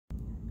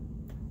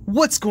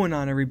What's going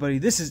on, everybody?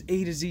 This is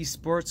A to Z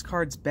Sports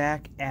Cards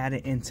back at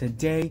it, and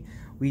today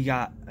we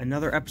got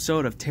another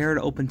episode of Tear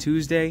to Open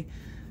Tuesday.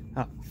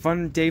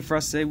 Fun day for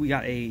us today. We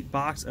got a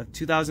box of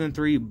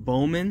 2003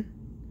 Bowman.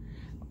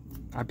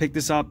 I picked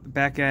this up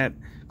back at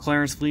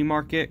Clarence Flea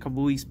Market a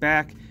couple weeks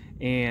back,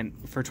 and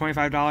for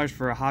 $25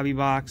 for a hobby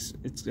box,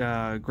 it's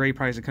a great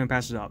price. I couldn't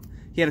pass it up.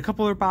 He had a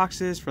couple other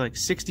boxes for like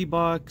 60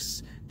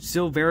 bucks.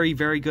 Still very,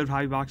 very good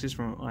hobby boxes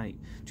from like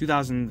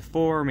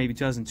 2004, maybe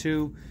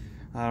 2002.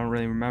 I don't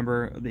really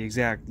remember the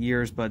exact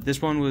years, but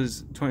this one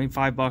was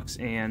 25 bucks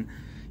and,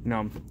 you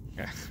know,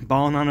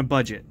 balling on a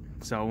budget.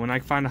 So when I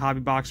find a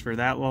hobby box for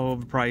that low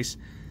of a price,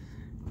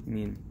 I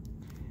mean,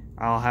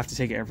 I'll have to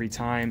take it every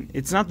time.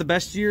 It's not the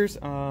best years.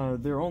 There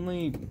are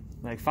only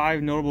like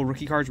 5 notable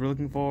rookie cards we're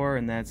looking for,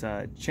 and that's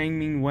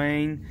Chang-Ming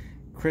Wang,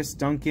 Chris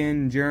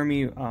Duncan,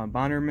 Jeremy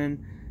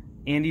Bonderman,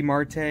 Andy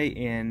Marte,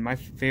 and my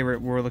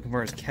favorite we're looking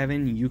for is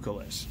Kevin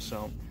Youkilis.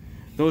 So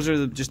those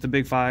are just the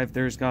big 5.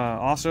 There's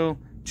also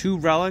 2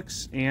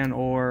 relics and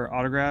or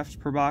autographs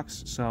per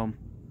box. So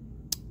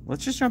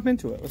let's just jump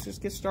into it. Let's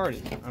just get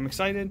started. I'm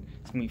excited.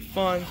 It's gonna be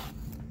fun.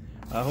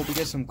 I hope we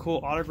get some cool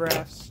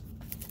autographs.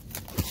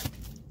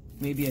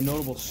 Maybe a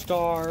notable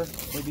star,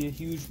 maybe a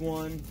huge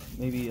one.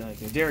 Maybe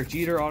like a Derek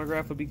Jeter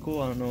autograph would be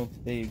cool. I don't know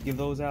if they give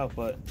those out,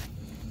 but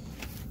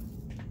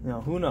you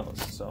know, who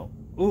knows. So,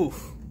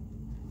 oof.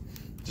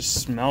 Just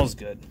smells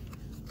good.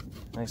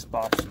 Nice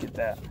box. Get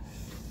that.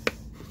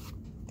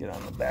 Get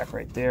on the back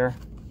right there.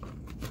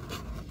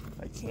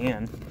 I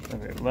can.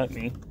 Okay, let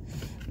me.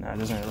 No, it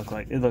doesn't really look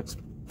like it. Looks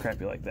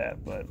crappy like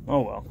that, but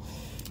oh well.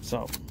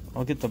 So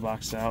I'll get the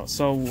box out.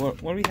 So what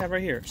do we have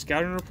right here?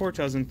 Scouting Report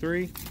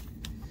 2003.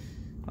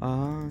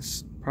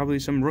 Probably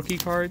some rookie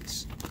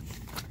cards.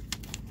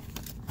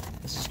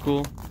 This is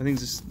cool. I think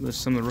this is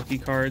some of the rookie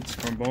cards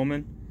from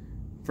Bowman,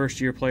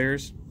 first year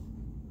players.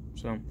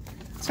 So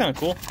it's kind of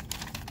cool.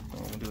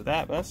 We'll do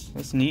that.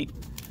 That's neat.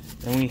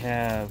 Then we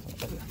have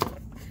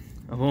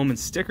a Bowman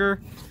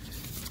sticker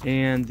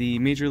and the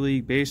Major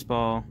League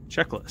Baseball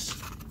checklist.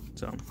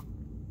 So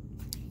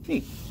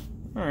neat.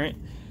 All right.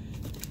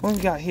 What do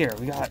we got here?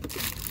 We got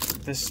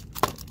this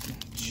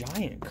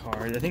giant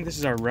card. I think this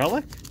is our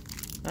relic.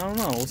 I don't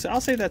know.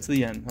 I'll say that's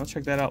the end. I'll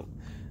check that out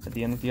at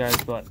the end with you guys.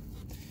 But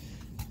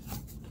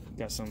we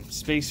got some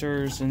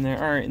spacers in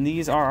there. All right, and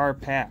these are our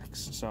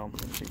packs. So I'm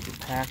gonna take the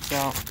packs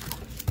out.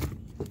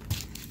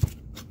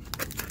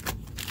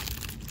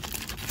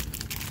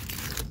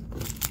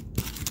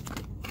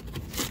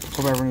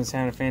 Hope everyone's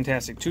having a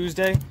fantastic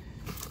Tuesday.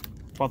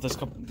 Bought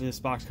this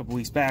box a couple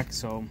weeks back,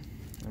 so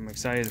I'm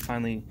excited to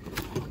finally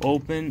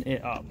open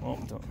it up. Oh,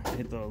 don't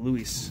hit the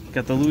Luis.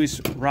 Got the Luis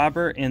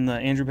Robert and the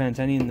Andrew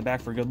Benintendi in the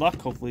back for good luck.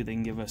 Hopefully they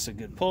can give us a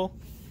good pull.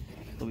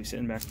 They'll be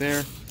sitting back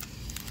there.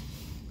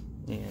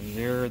 And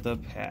there are the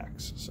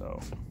packs. So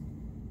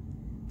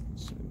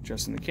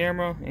adjusting the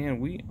camera, and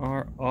we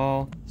are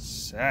all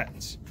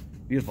set.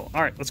 Beautiful.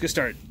 All right, let's get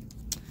started.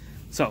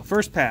 So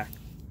first pack,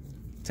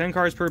 10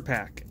 cards per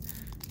pack.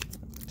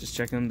 Just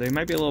checking them. They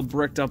might be a little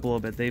bricked up a little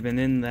bit. They've been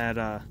in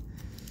that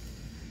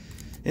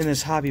in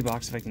this hobby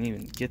box, if I can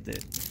even get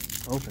it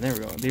open. There we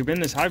go. They've been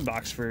in this hobby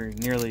box for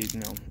nearly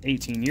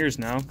 18 years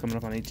now, coming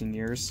up on 18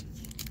 years.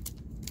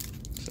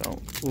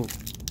 So, ooh,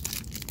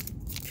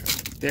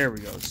 there we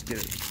go. Let's get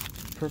it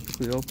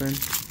perfectly open.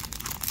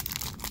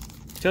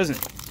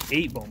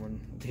 2008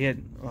 Bowman. He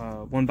had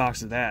one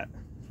box of that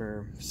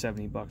for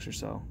 70 bucks or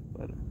so,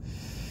 but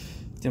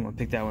didn't want to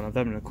pick that one up.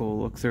 That'd been a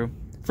cool look through.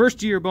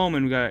 First year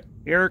Bowman, we got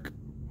Eric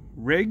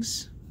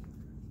Riggs,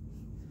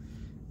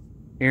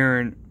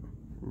 Eric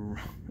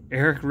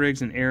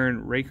Riggs and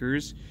Aaron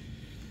Rakers,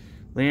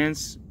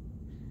 Lance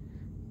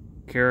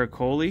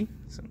Caracoli,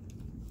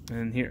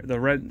 and here the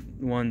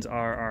red ones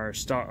are our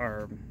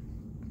star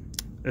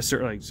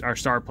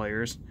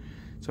players.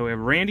 So we have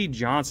Randy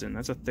Johnson.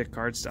 That's a thick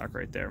card stock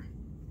right there.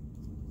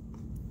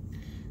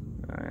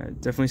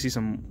 Definitely see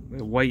some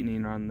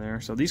whitening on there.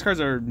 So these cards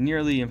are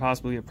nearly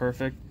impossible to get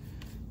perfect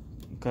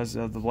because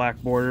of the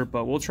black border,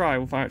 but we'll try.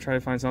 We'll try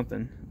to find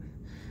something.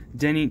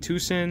 Denny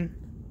Tucson,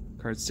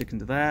 card sticking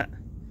to that.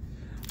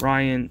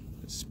 Ryan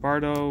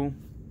Spardo,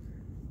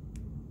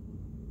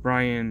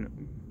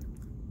 Brian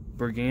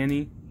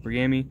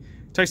Bergami,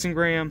 Tyson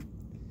Graham,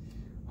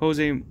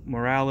 Jose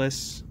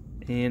Morales,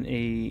 and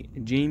a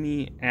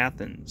Jamie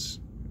Athens.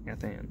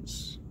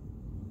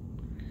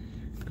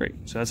 Great.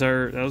 So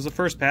that was the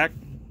first pack.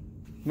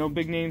 No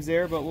big names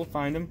there, but we'll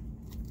find them.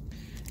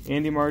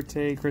 Andy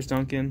Marte, Chris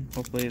Duncan,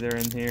 hopefully they're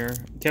in here.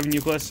 Kevin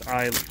Youkilis,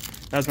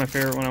 that was my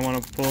favorite one I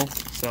want to pull,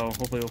 so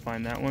hopefully we'll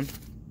find that one.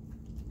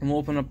 And we'll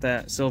open up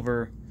that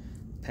silver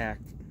pack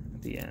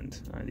at the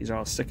end. These are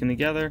all sticking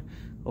together.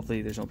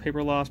 Hopefully there's no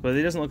paper loss, but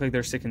it doesn't look like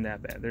they're sticking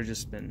that bad. They're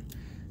just been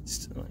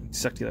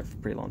stuck together for a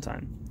pretty long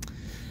time.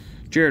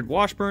 Jared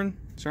Washburn,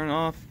 starting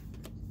off.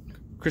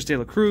 Chris De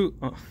La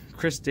Cruz.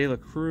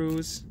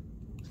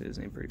 Say his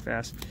name pretty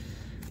fast.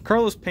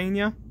 Carlos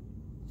Pena,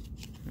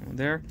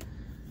 there.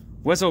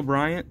 Wes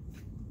O'Brien.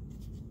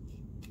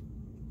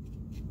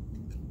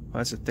 Oh,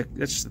 that's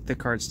just a thick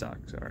card stock.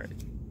 All right.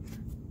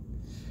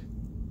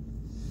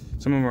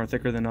 Some of them are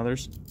thicker than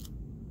others.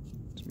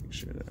 Let's make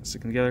sure that's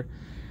sticking together.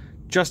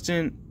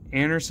 Justin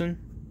Anderson.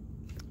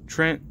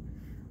 Trent.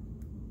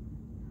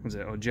 Was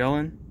it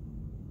Ojelin?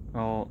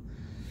 A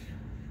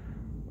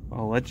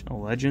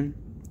legend.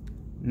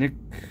 Nick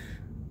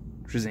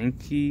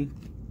Krasinski.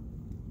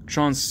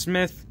 Sean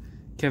Smith.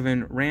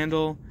 Kevin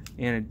Randall.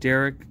 And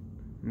Derek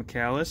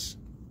McCallis.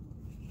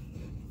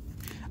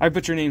 I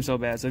butcher names so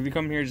bad, so if you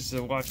come here just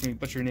to watch me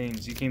butcher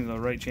names, you came to the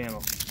right channel.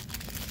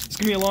 It's going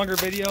to be a longer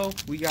video.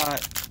 We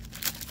got,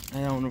 I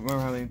don't remember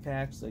how many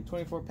packs, like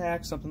 24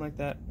 packs, something like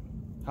that.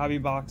 Hobby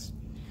box.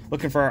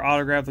 Looking for our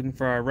autograph, looking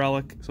for our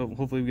relic, so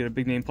hopefully we get a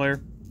big name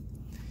player.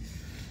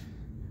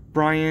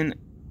 Brian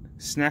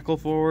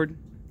Snackleford,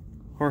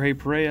 Jorge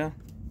Perea.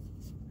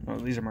 Oh,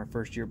 these are my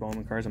first year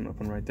Bowman cards. I'm going to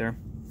put them right there.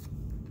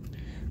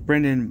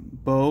 Brendan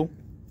Bowe.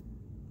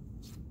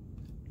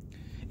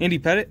 Andy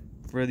Pettitte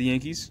for the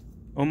Yankees.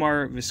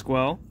 Omar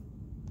Vizquel.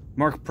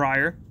 Mark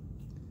Pryor.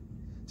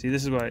 See,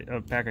 this is what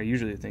a pack I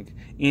usually think.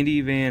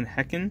 Andy Van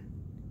Hecken.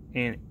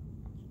 And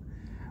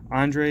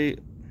Andre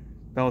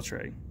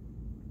Beltre.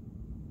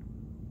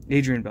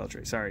 Adrian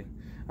Beltre, sorry.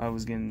 I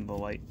was getting the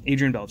light.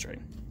 Adrian Beltre.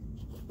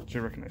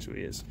 Should recognize who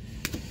he is.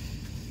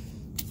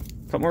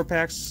 A couple more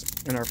packs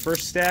in our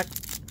first stack.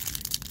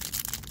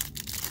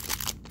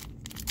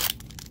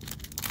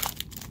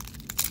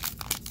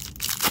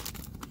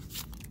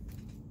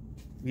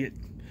 We get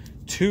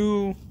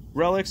 2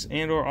 relics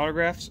and or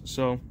autographs,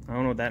 so I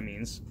don't know what that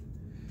means.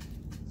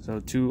 So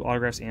 2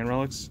 autographs and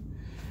relics.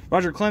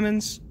 Roger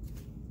Clemens.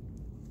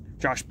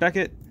 Josh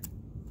Beckett.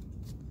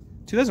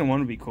 2001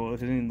 would be cool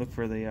if I didn't look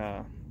for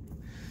the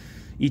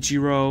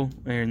Ichiro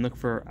and look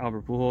for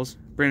Albert Pujols.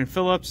 Brandon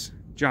Phillips.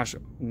 Josh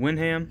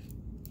Wyndham.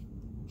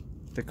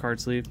 The card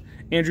sleeve.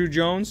 Andrew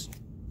Jones.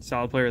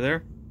 Solid player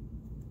there.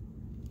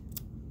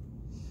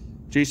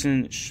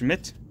 Jason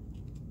Schmidt.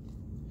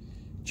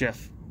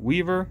 Jeff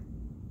Weaver.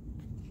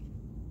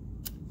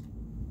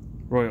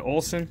 Roy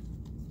Olson.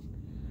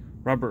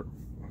 Robert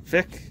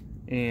Fick.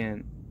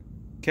 And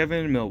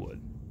Kevin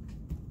Millwood.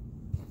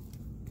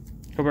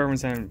 Hope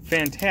everyone's having a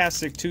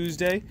fantastic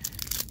Tuesday.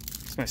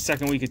 It's my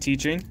second week of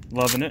teaching.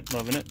 Loving it,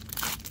 loving it.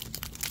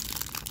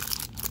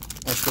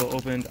 Our school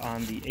opened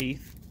on the 8th.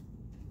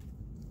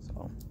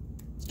 So,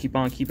 let's keep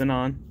on keeping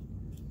on.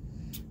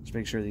 Just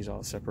make sure these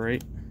all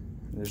separate.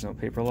 There's no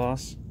paper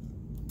loss.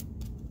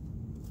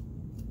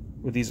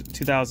 With these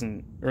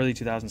early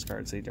 2000s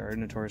cards, they are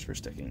notorious for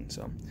sticking.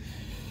 So,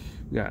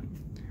 we got.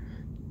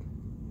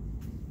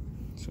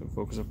 So,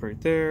 focus up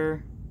right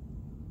there.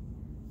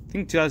 I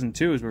think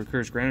 2002 is where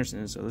Curtis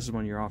Granderson is, so this is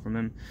 1 year off from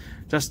him.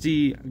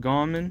 Dusty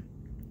Gauman.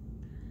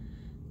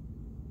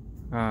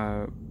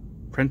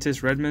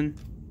 Prentice Redmond.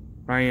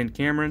 Ryan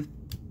Cameron.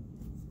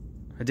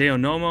 Hideo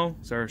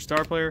Nomo is our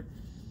star player.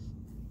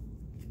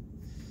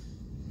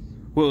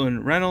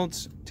 Wilton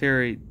Reynolds.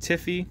 Terry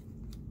Tiffey.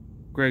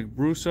 Greg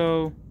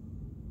Brusso.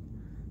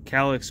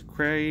 Calix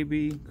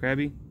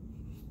Krabby.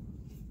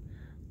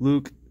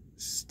 Luke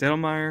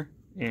Stelmeyer.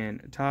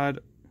 And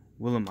Todd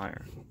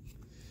Willemeyer.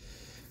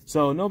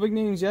 So, no big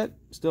names yet.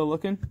 Still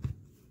looking.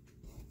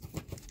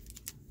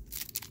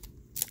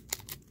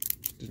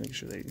 Just make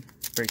sure they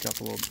break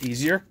up a little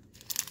easier.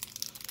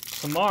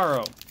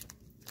 Tomorrow.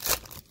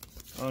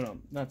 Oh, no.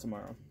 Not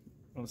tomorrow.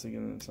 I was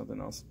thinking of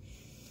something else.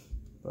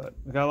 But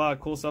I got a lot of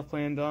cool stuff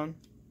planned on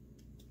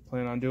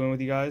doing with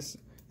you guys.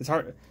 It's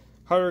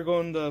harder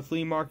going to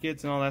flea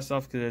markets and all that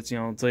stuff because it's,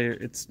 it's later.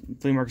 It's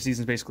flea market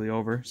season's basically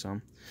over. So,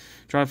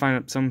 try to find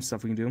out some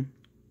stuff we can do.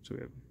 So,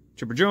 we have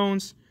Chipper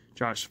Jones.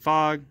 Josh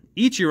Fogg,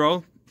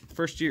 Ichiro,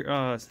 third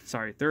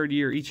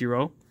year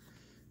Ichiro.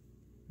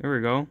 There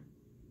we go.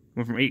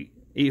 Went from 8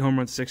 home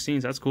runs to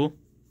 16s. That's cool.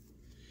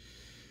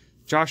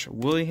 Josh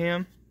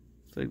Willingham,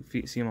 I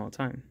see him all the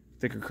time.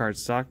 Thicker card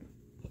stock.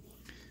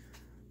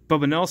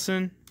 Bubba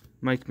Nelson,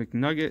 Mike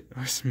McNugget,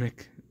 or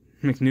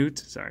McNewt.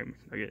 Sorry,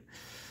 McNugget.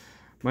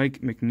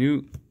 Mike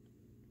McNewt,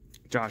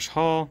 Josh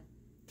Hall,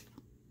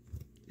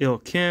 Il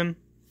Kim.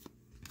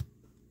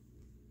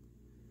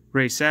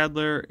 Ray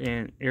Sadler,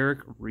 and Eric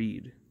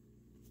Reed.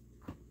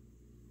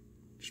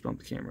 Just bump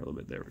the camera a little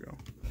bit. There we go.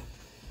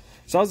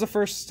 So that was the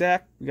first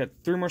stack. We got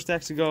 3 more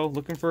stacks to go.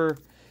 Looking for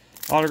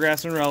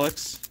autographs and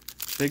relics.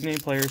 Big name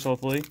players,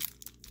 hopefully.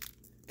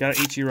 Got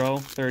an Ichiro,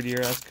 3rd year.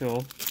 That's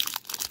cool.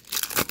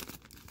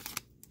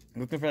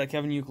 Looking for that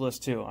Kevin Youkilis,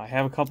 too. I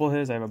have a couple of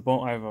his. I have a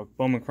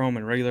Bowman Chrome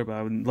and regular, but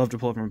I would love to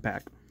pull it from a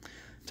pack.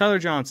 Tyler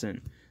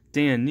Johnson.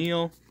 Dan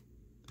Neal.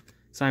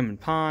 Simon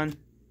Pond.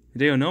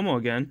 Hideo Nomo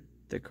again.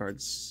 The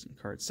card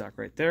stock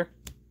right there.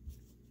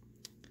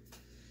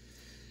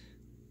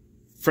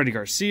 Freddie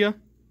Garcia.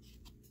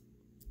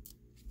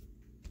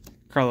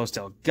 Carlos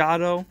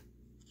Delgado.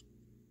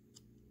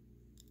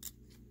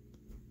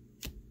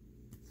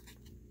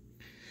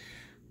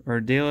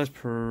 Urdelis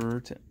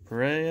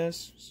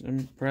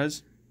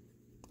Perez.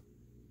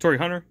 Torrey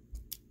Hunter.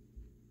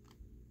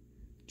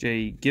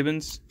 Jay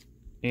Gibbons.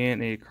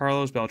 And a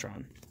Carlos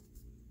Beltran.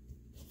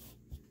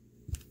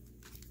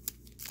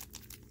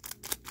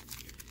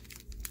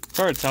 It's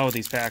hard to tell with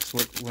these packs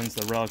which one's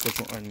the relic,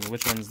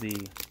 which one's the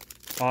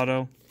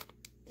auto.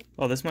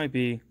 Oh, this might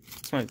be.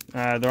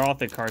 They're all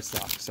thick card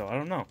stock, so I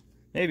don't know.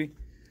 Maybe.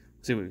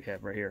 Let's see what we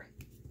have right here.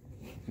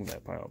 Move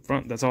that pile up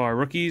front. That's all our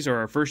rookies or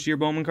our first year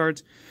Bowman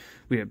cards.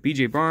 We have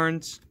B.J.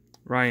 Barnes,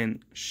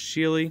 Ryan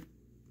Sheely,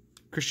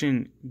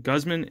 Christian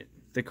Guzman,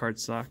 thick card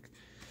stock.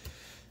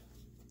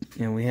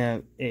 And we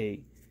have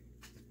a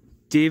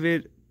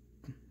David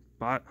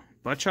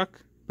Butchuk,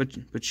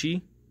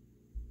 Butchie,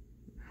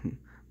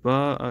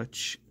 I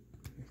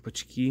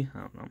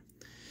don't know.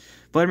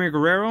 Vladimir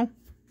Guerrero,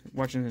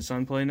 watching his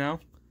son play now.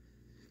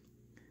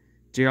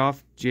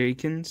 Geoff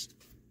Jenkins,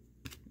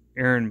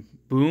 Aaron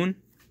Boone,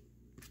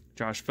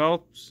 Josh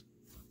Phelps,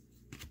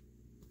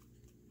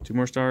 2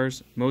 more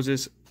stars,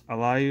 Moses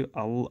Alu,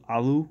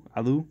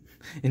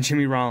 and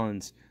Jimmy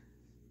Rollins.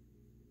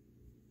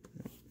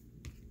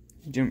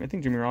 I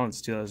think Jimmy Rollins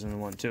is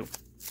 2001 too.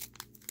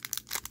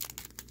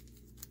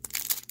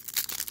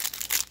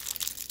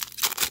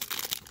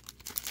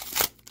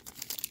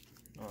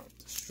 Oh,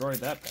 destroyed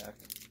that pack.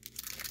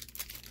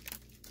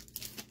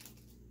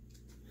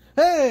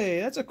 Hey,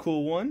 that's a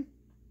cool one.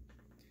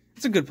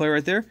 That's a good player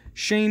right there.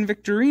 Shane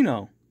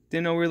Victorino.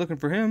 Didn't know we were looking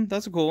for him.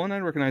 That's a cool one. I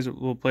recognize a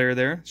little player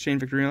there. Shane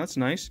Victorino, that's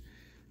nice.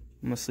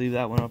 I'm going to sleeve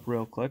that one up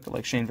real quick. I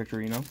like Shane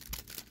Victorino.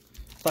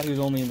 Thought he was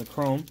only in the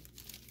chrome.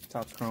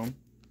 Topps chrome.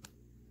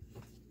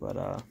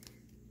 But,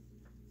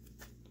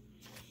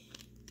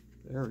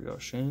 there we go.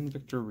 Shane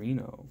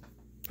Victorino.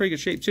 Pretty good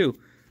shape, too.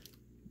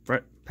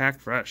 Pack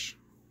fresh.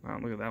 Wow,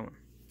 look at that one.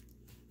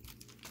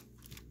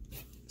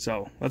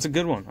 So, that's a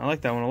good one. I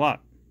like that one a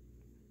lot.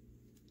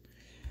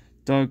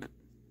 Doug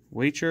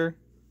Wacher.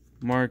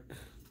 Mark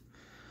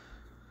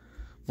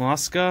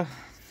Mosca.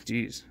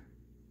 Jeez.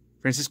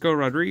 Francisco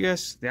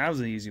Rodriguez. That was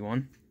an easy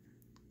one.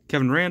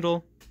 Kevin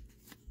Randall.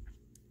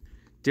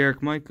 Derek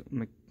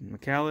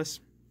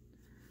McAllis.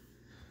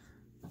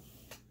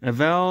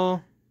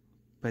 Avel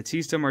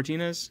Batista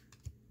Martinez,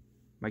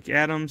 Mike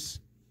Adams,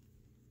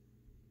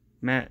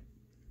 Matt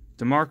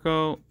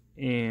DeMarco,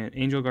 and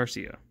Angel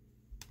Garcia.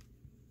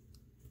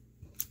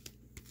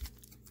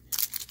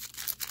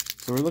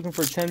 So we're looking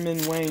for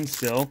Chenman Wayne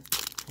still.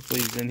 Hopefully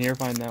he's in here.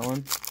 Find that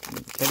one.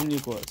 Kevin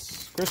Euclid.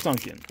 Chris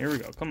Duncan. Here we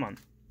go. Come on.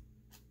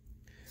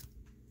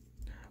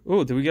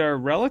 Oh, did we get our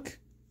relic?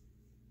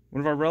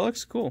 One of our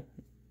relics? Cool.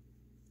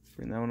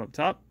 Bring that one up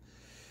top.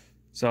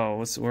 So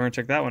we're going to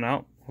check that one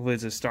out. Hopefully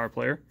it's a star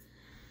player.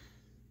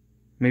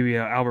 Maybe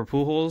Albert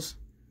Pujols.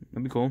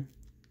 That'd be cool.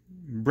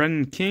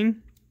 Brendan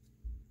King.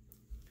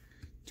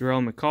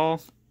 Darrell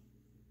McCall.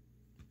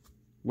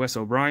 Wes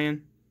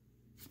O'Brien.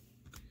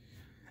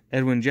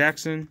 Edwin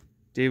Jackson.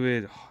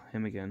 David,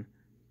 him again.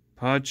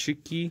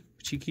 Pachiki.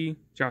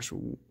 Josh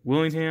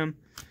Willingham.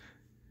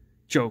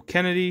 Joe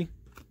Kennedy.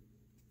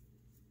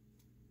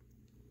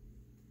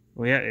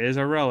 Well, yeah, it is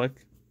a relic.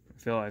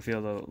 I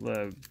feel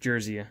the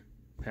jersey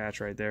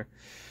patch right there.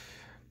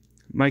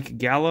 Mike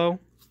Gallo,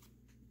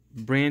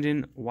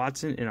 Brandon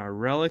Watson, and our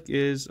relic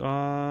is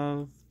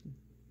so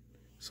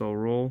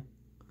roll.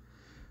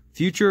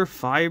 Future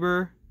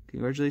Fiber.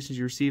 Congratulations,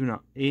 you received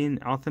an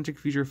authentic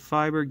Future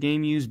Fiber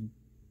game used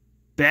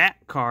bat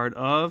card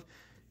of.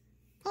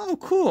 Oh,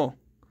 cool.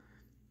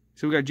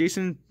 So we got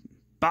Jason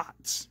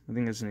Botts. I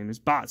think his name is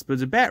Botts, but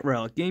it's a bat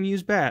relic. Game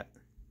used bat.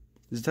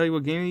 Does it tell you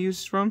what game it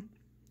uses from?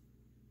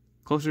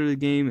 Closer to the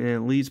game, and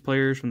it leads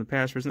players from the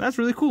past present. That's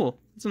really cool.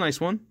 It's a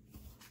nice one.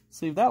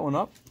 Let's leave that one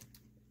up.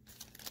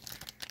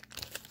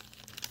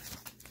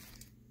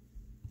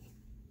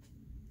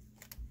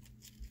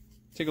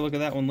 Take a look at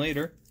that one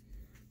later.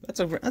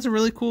 That's a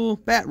really cool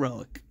bat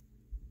relic.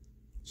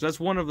 So that's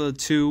one of the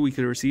 2 we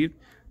could have received.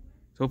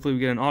 So hopefully we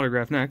get an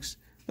autograph next.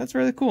 That's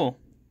really cool.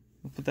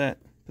 We'll put that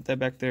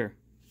back there.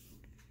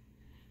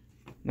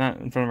 Not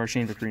in front of our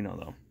Shane Victorino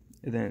though.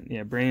 And then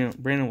yeah,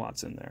 Brandon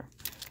Watson there.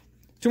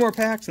 2 more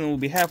packs and then we'll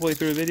be halfway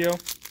through the video.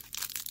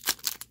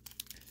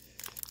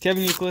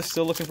 Kevin Euclid,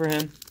 still looking for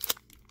him.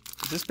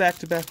 Is this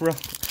back-to-back row?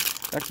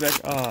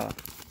 Back-to-back,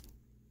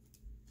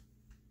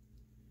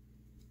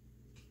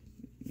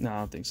 no, I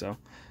don't think so.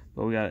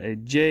 But we got a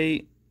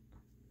Jay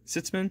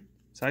Seitzman,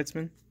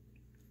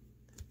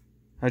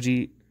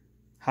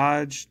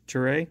 Haj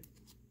Ture,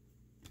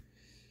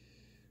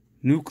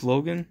 Nuke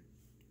Logan,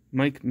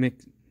 Mike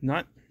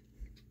McNutt.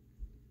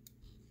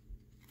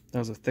 That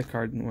was a thick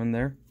card one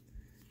there.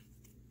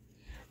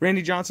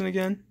 Randy Johnson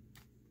again.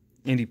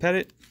 Andy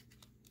Pettit.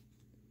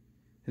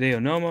 Hideo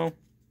Nomo.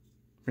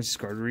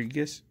 Francisco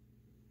Rodriguez.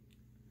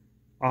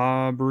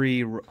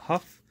 Aubrey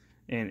Huff.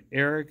 And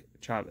Eric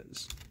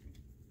Chavez.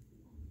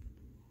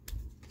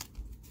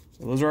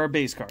 So those are our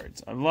base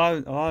cards. A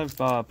lot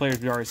of players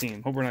we've already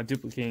seen. Hope we're not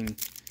duplicating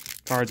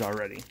cards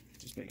already.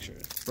 Just make sure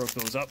I broke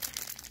those up.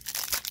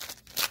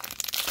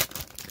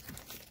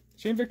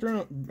 Shane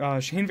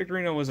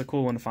Victorino was a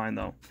cool one to find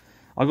though.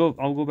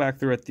 I'll go back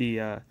through at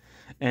the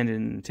end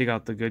and take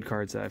out the good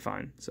cards that I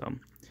find. So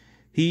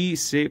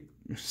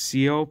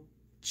Seo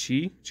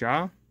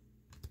Cha, I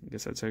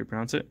guess that's how you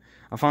pronounce it.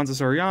 Alfonso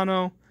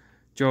Soriano,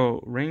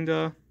 Joe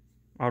Reinda,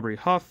 Aubrey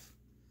Huff,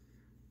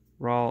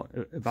 Raul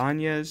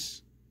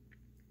Ibanez,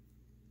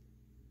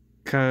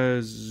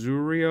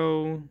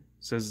 Kazurio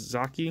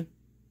Sasaki,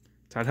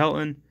 Todd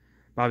Helton,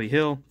 Bobby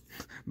Hill,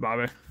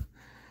 Bobby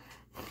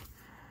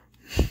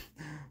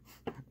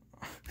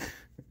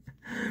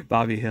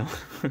Hill,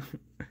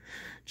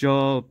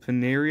 Joel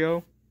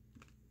Pinerio.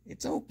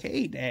 It's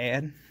okay,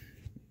 Dad.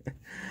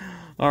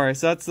 Alright,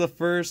 so that's the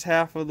first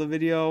half of the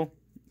video.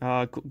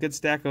 Good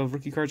stack of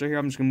rookie cards right here.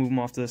 I'm just going to move them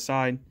off to the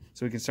side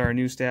so we can start a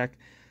new stack.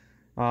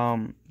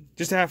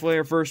 Just halfway,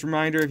 our first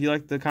reminder, if you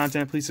like the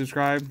content, please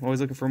subscribe.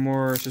 Always looking for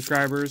more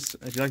subscribers.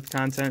 If you like the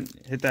content,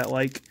 hit that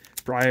like.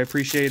 I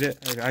appreciate it.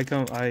 I have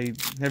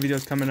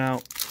videos coming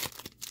out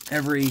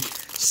every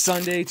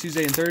Sunday,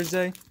 Tuesday, and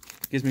Thursday.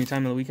 Gives me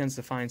time on the weekends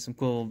to find some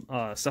cool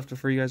stuff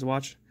for you guys to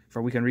watch for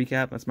a weekend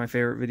recap. That's my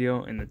favorite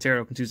video, and the Tarot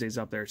Open Tuesday's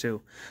up there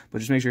too. But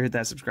just make sure you hit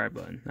that subscribe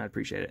button. I'd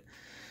appreciate it.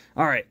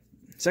 All right,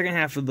 second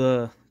half of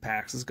the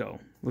packs. Let's go.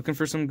 Looking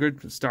for some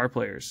good star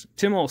players.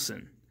 Tim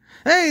Olson.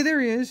 Hey, there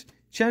he is.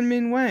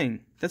 Chen-Min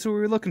Wang. That's what we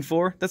were looking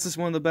for. That's just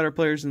one of the better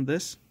players in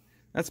this.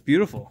 That's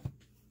beautiful.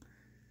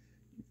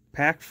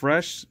 Packed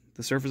fresh.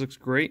 The surface looks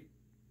great.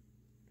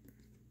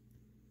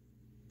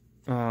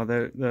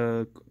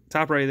 The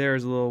top right there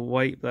is a little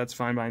white, but that's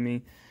fine by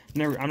me.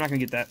 I'm not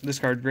gonna get this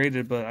card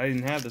graded, but I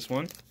didn't have this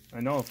one.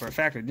 I know for a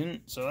fact I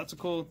didn't. So that's a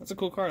cool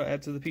card to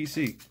add to the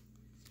PC.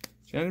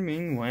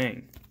 Chen-Min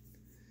Wang.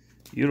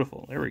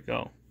 Beautiful. There we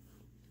go.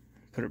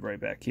 Put it right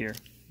back here.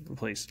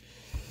 Replace.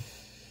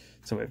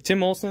 So we have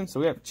Tim Olson. So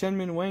we have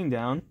Chen-Min Wang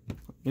down.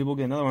 Maybe we'll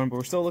get another one, but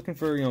we're still looking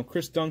for,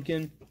 Chris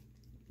Duncan.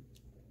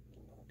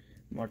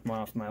 Mark them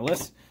off my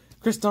list.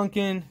 Chris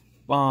Duncan,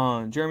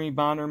 Jeremy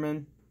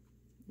Bonderman,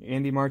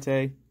 Andy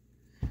Marte,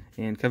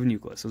 and Kevin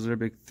Youkilis. Those are a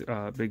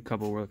big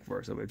couple we're looking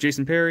for. So we have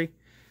Jason Perry,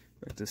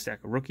 back to the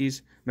stack of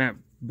rookies. Matt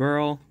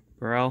Burrell,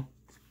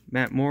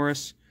 Matt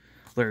Morris,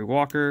 Larry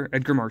Walker,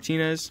 Edgar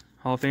Martinez,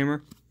 Hall of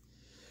Famer.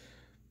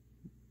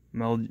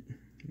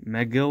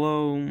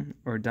 Magillo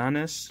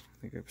Ordonez,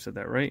 I think I said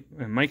that right,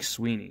 and Mike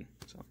Sweeney.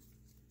 So,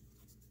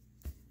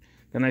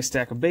 got a nice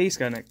stack of base,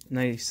 got a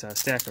nice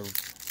stack of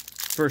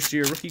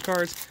first-year rookie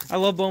cards. I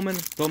love Bowman.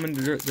 Bowman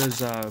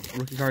does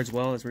rookie cards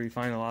well. That's where you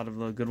find a lot of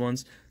the good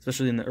ones,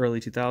 especially in the early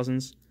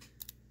 2000s.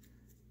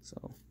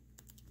 So,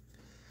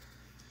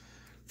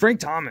 Frank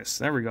Thomas,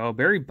 there we go.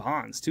 Barry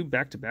Bonds, 2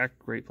 back-to-back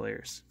great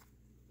players.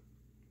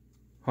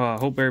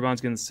 Hope Barry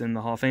Bonds gets in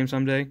the Hall of Fame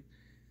someday.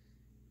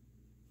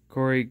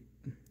 Corey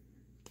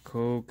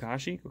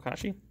Kokashi.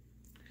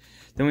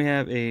 Then we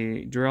have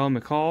a Jarrell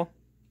McCall.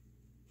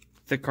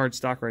 Thick card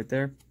stock right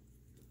there.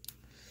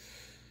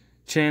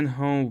 Chan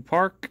Ho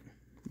Park.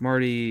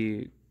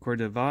 Marty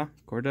Cordova.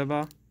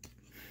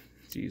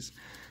 Jeez.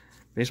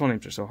 Baseball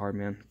names are so hard,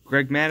 man.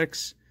 Greg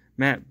Maddux.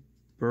 Matt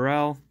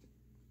Burrell.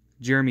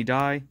 Jeremy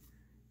Dye.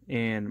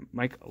 And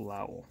Mike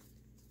Lowell.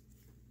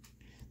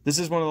 This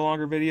is one of the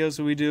longer videos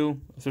that we do,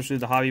 especially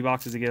the hobby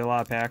boxes to get a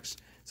lot of packs.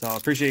 So I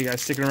appreciate you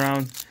guys sticking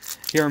around,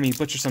 hearing me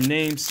butcher some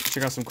names,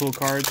 check out some cool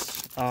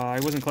cards. I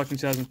wasn't collecting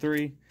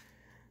 2003.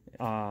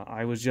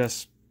 I was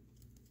just,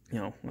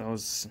 I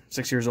was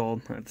 6 years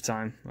old at the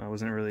time. I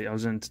was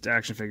into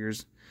action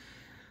figures.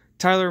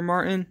 Tyler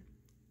Martin,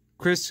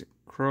 Chris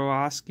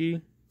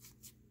Krowoski,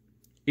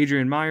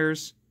 Adrian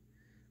Myers,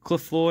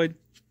 Cliff Floyd,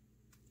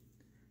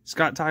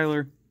 Scott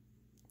Tyler,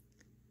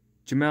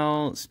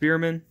 Jamel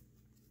Spearman,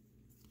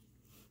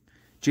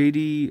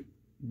 J.D.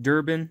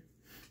 Durbin,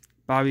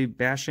 Bobby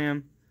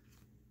Basham.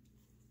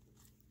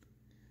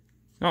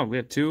 Oh, we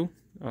have 2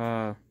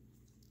 Jamel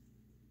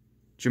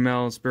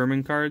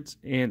Spearman cards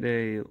and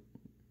a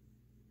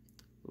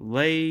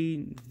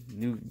new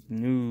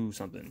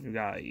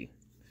guy.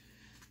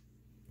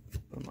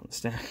 Put him on the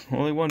stack.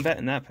 Only 1 bet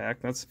in that pack.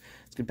 That's a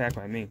good pack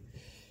by me.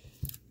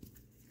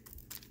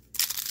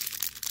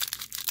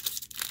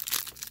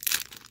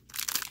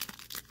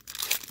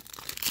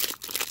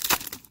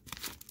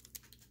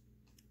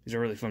 These are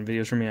really fun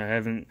videos for me.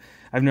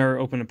 I've never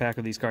opened a pack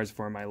of these cards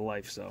before in my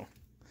life, so.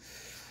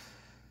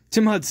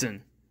 Tim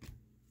Hudson.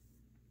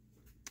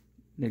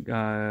 Just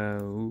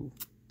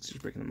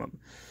breaking them up.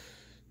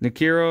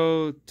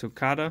 Nikiro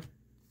Tokata.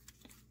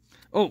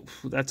 Oh,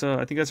 I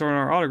think that's on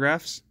our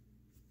autographs.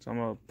 So I'm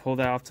gonna pull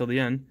that off till the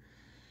end.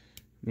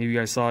 Maybe you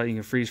guys saw it, you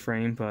can freeze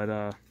frame, but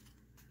I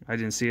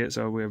didn't see it.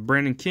 So we have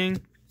Brandon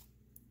King,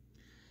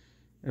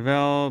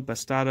 Evel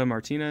Bastada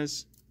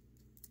Martinez,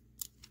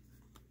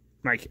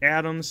 Mike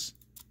Adams,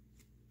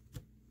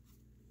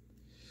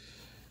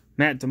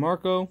 Matt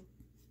DeMarco,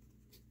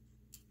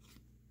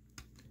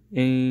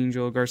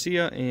 Angel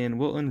Garcia, and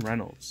Wilton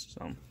Reynolds.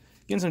 So,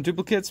 getting some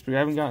duplicates. We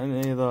haven't gotten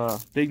any of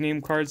the big name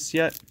cards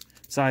yet,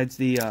 besides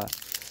the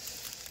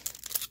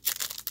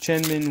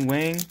Chen-Min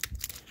Wang.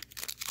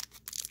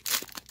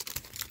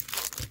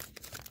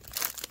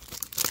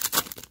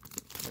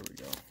 There we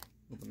go.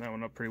 Open that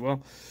one up pretty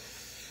well.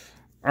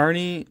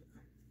 Arnie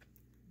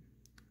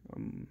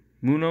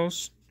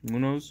Munoz.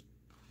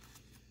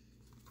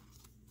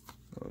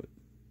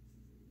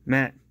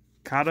 Matt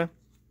Cotta,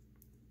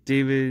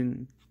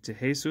 David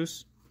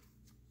DeJesus,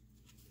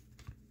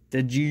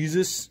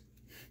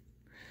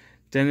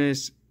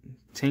 Dennis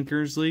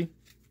Tankersley,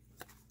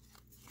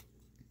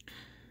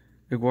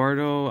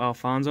 Eduardo.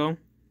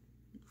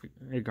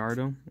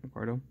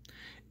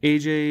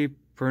 AJ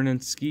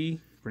Berninsky.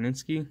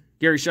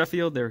 Gary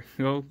Sheffield, there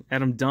we go.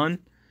 Adam Dunn,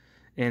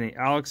 and a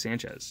Alex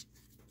Sanchez.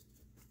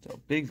 So,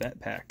 big vet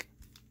pack.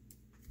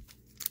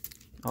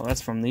 Oh,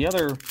 that's from the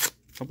other.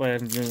 Hope I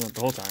haven't been doing that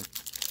the whole time.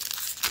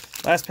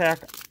 Last pack.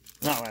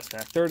 Not last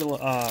pack.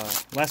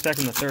 Last pack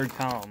in the third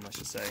column, I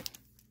should say.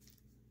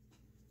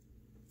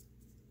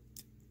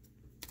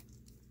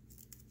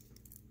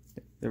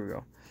 There we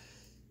go.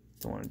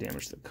 Don't want to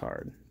damage the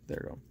card.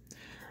 There we go.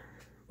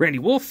 Randy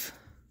Wolf,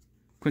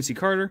 Quincy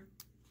Carter,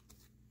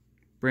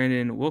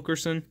 Brandon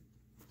Wilkerson.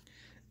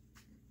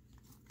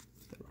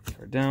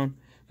 Card down.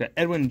 We got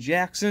Edwin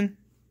Jackson.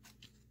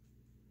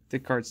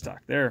 Thick card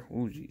stock there.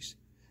 Oh, jeez.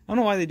 I don't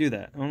know why they do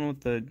that. I don't know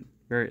what the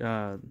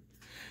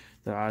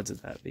odds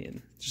of that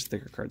being. Just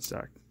thicker card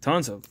stock.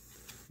 Tons of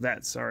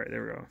that. Sorry,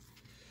 there we go.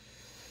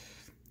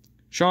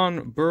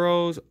 Sean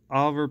Burrows,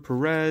 Oliver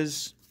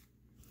Perez,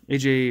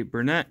 AJ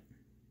Burnett,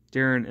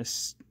 Darren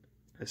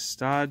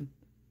Estad,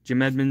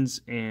 Jim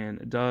Edmonds,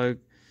 and Doug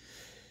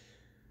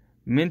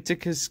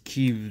Minticus.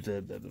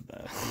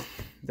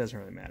 Doesn't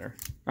really matter.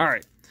 All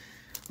right.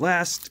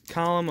 Last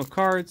column of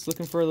cards.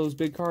 Looking for those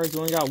big cards.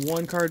 We only got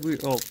one card.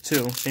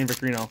 Two. Shane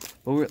Victorino.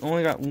 But we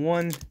only got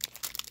one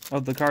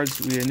of the cards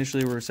we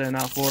initially were setting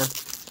out for.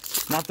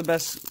 Not the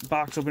best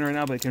box opener right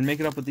now, but it can make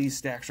it up with these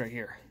stacks right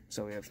here.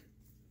 So we have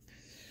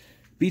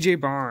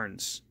BJ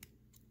Barnes,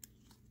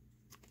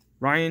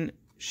 Ryan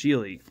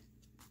Sheely,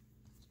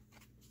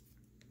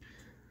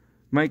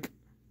 Mike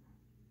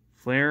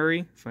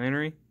Flannery,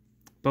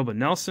 Bubba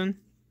Nelson,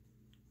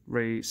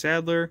 Ray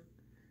Sadler,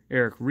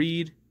 Eric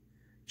Reed,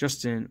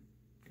 Justin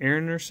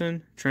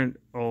Anderson, Trent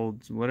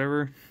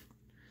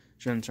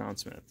Sean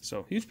Smith.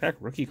 So huge pack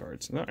of rookie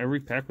cards. Not every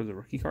pack was a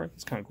rookie card.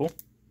 That's kind of cool.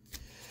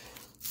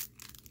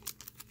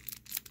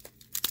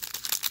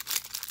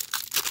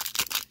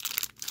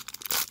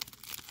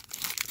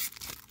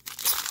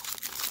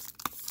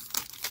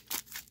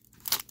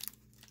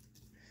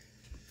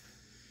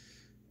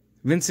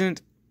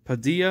 Vincent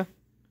Padilla,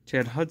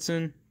 Chad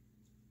Hutchinson,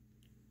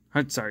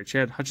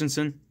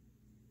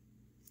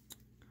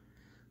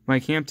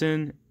 Mike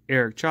Hampton,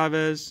 Eric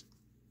Chavez,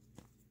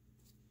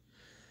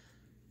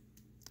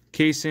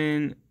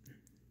 Kaysen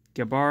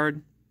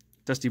Gabbard,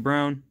 Dusty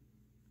Brown,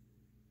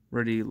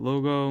 Rudy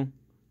Logo,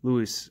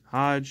 Luis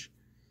Hodge,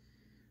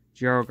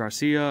 Giancarlo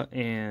Garcia,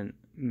 and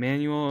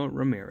Manuel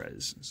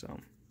Ramirez. So,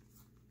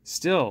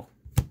 still,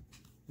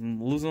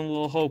 I'm losing a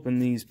little hope in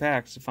these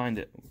packs to find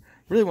it.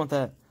 Really want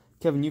that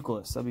Kevin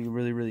Youkilis. That'd be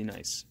really, really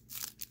nice.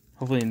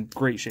 Hopefully in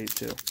great shape,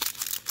 too.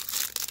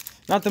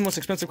 Not the most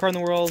expensive card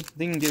in the world. I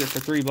think you can get it for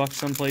 $3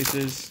 some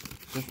places.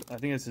 I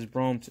think it's his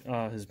Chrome,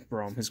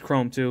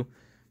 too.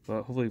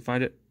 But hopefully you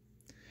find it.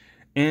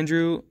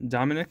 Andrew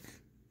Dominic,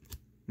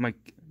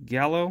 Mike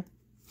Gallo,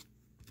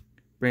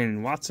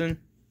 Brandon Watson,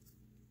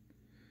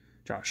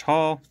 Josh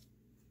Hall,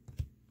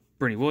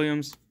 Bernie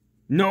Williams,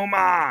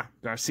 Noma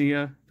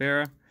Garcia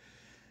Vera,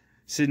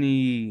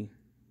 Sidney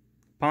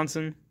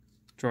Ponson,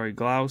 Troy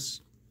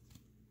Glaus,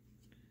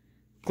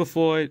 Cliff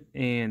Floyd,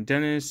 and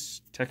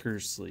Dennis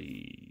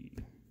Teckersley.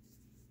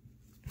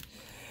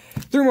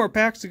 3 more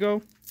packs to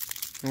go.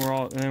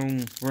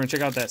 And we're gonna check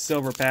out that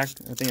silver pack.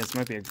 I think this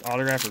might be an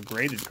autograph or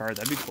graded card.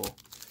 That'd be cool.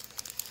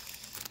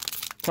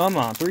 Come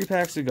on, 3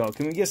 packs to go.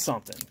 Can we get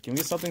something? Can we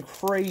get something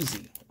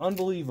crazy,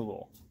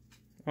 unbelievable?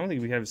 I don't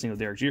think we have a single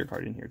Derek Jeter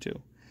card in here too.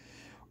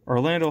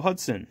 Orlando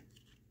Hudson,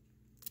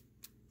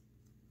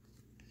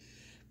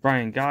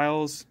 Brian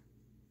Giles,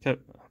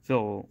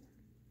 Phil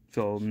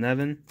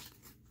Nevin,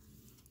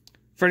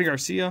 Freddie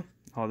Garcia.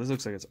 Oh, this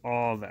looks like it's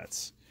all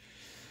vets.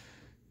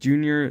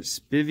 Junior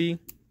Spivey.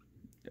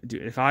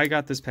 Dude, if I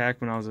got this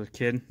pack when I was a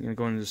kid,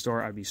 going to the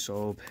store, I'd be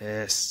so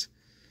pissed.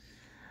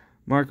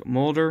 Mark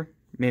Mulder,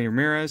 Manny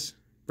Ramirez,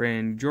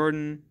 Brandon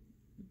Jordan,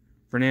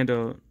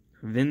 Fernando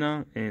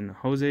Vina, and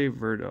Jose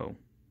Vidro.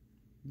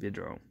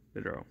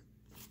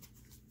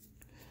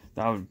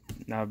 That would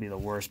be the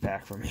worst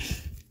pack for me.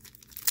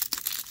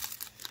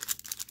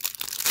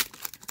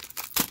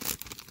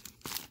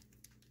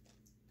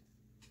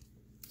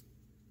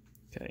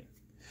 Okay.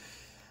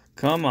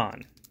 Come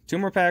on. 2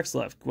 more packs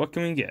left. What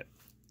can we get?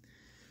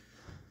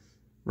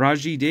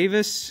 Raji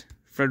Davis,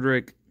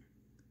 Frederick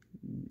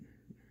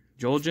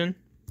Jolgen,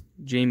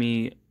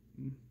 Jamie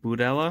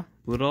Budala,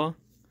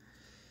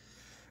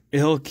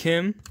 Il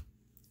Kim,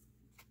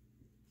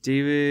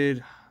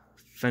 David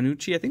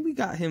Fanucci. I think we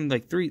got him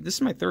like 3. This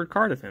is my 3rd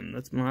card of him.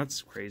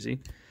 That's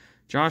crazy.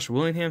 Josh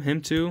Willingham, him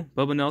too.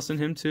 Bubba Nelson,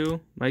 him too.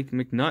 Mike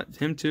McNutt,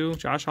 him too.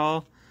 Josh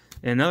Hall,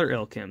 and another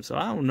Il Kim. So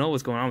I don't know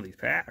what's going on with these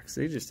packs.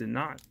 They just did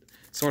not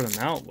sort them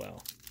out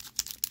well.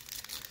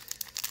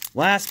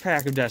 Last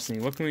pack of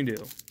Destiny. What can we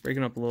do?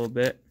 Breaking up a little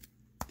bit.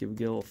 Get a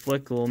little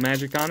flick, a little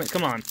magic on it.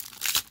 Come on.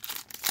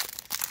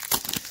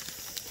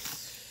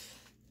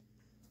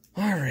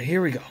 All right,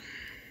 here we go.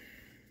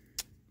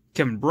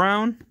 Kevin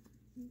Brown.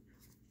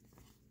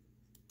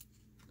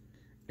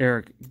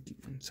 Eric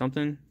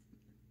something.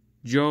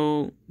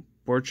 Joe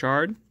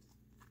Borchard.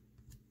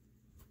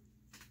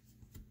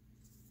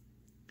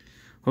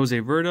 Jose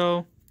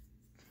Verdo,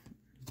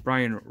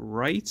 Brian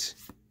Wright,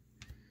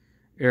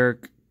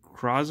 Eric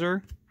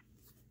Krauser,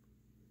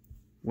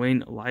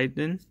 Wayne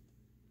Leiden,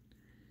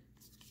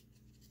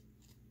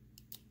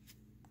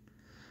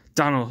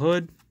 Donald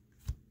Hood,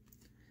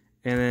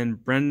 and then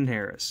Brendan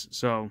Harris.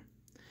 So,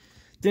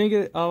 didn't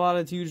get a lot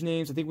of huge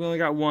names. I think we only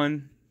got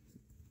one.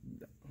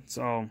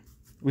 So,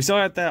 we still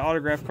got that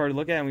autograph card to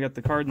look at, and we got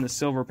the card in the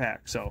silver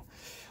pack. So,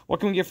 what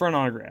can we get for an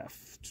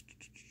autograph?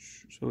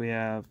 So, we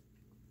have...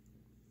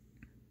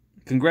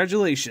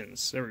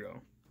 Congratulations. There we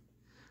go.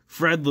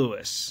 Fred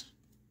Lewis.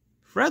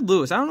 Fred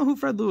Lewis. I don't know who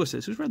Fred Lewis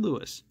is. Who's Fred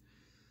Lewis?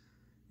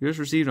 You just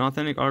received an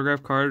authentic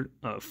autograph card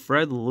of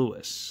Fred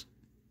Lewis.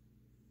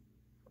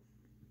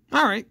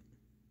 All right.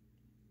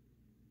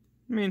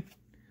 I mean,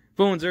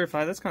 Bowman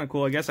verified. That's kind of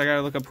cool. I guess I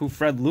gotta look up who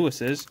Fred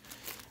Lewis is.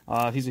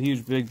 He's a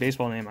huge, big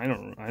baseball name. I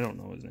don't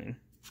know his name,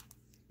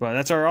 but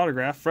that's our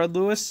autograph, Fred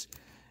Lewis,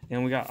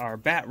 and we got our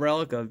bat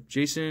relic of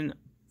Jason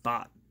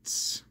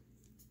Botts.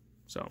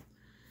 So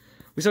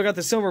we still got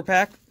the silver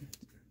pack.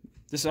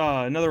 This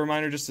another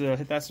reminder just to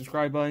hit that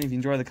subscribe button if you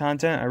enjoy the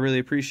content. I really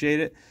appreciate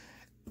it.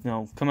 You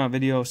know, come out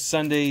video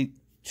Sunday,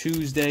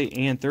 Tuesday,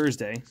 and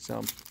Thursday.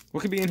 So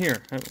what could be in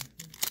here?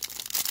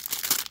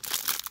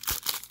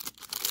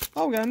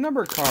 Oh, we got a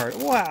number card.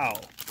 Wow.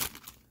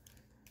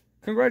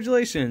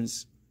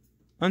 Congratulations.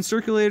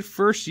 Uncirculated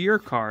first year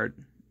card.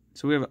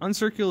 So we have an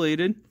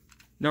uncirculated,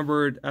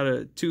 numbered out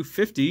of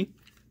 250.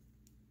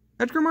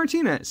 Edgar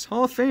Martinez,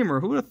 Hall of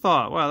Famer. Who would have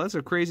thought? Wow, that's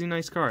a crazy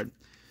nice card.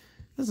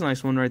 That's a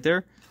nice one right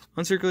there.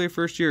 Uncirculated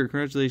first year.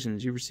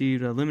 Congratulations. You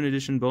received a limited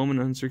edition Bowman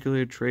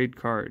uncirculated trade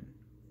card.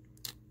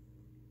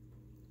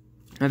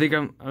 I think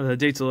the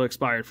date's a little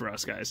expired for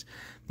us, guys.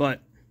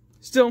 But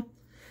still,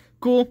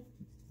 cool.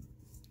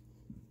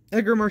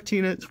 Edgar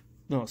Martinez.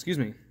 No, excuse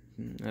me.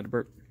 I had a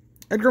burp.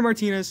 Edgar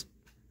Martinez.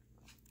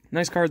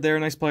 Nice card there.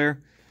 Nice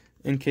player.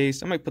 In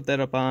case. I might put that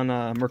up on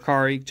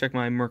Mercari. Check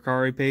my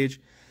Mercari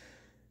page.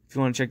 If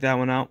you want to check that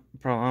one out.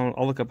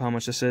 I'll look up how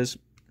much this is.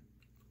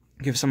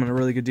 Give someone a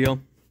really good deal.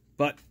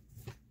 But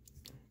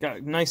got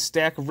a nice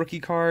stack of rookie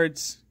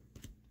cards.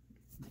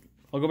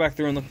 I'll go back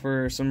through and look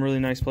for some really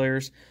nice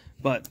players.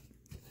 But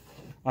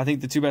I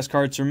think the two best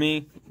cards for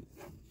me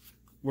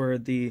were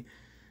the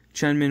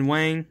Chen-Min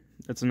Wang.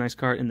 That's a nice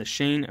card. And the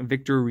Shane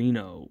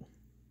Victorino.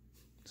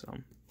 So,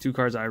 two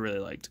cards I really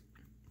liked.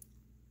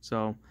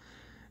 So,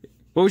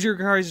 what was your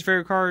guys'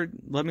 favorite card?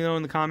 Let me know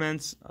in the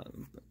comments.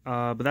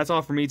 But that's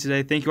all for me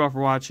today. Thank you all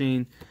for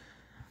watching.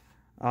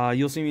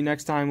 You'll see me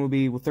next time.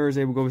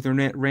 Thursday. We'll go with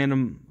our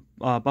random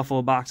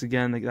Buffalo box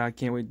again. I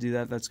can't wait to do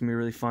that. That's going to be a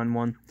really fun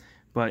one.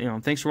 But,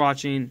 thanks for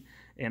watching.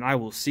 And I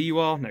will see you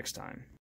all next time.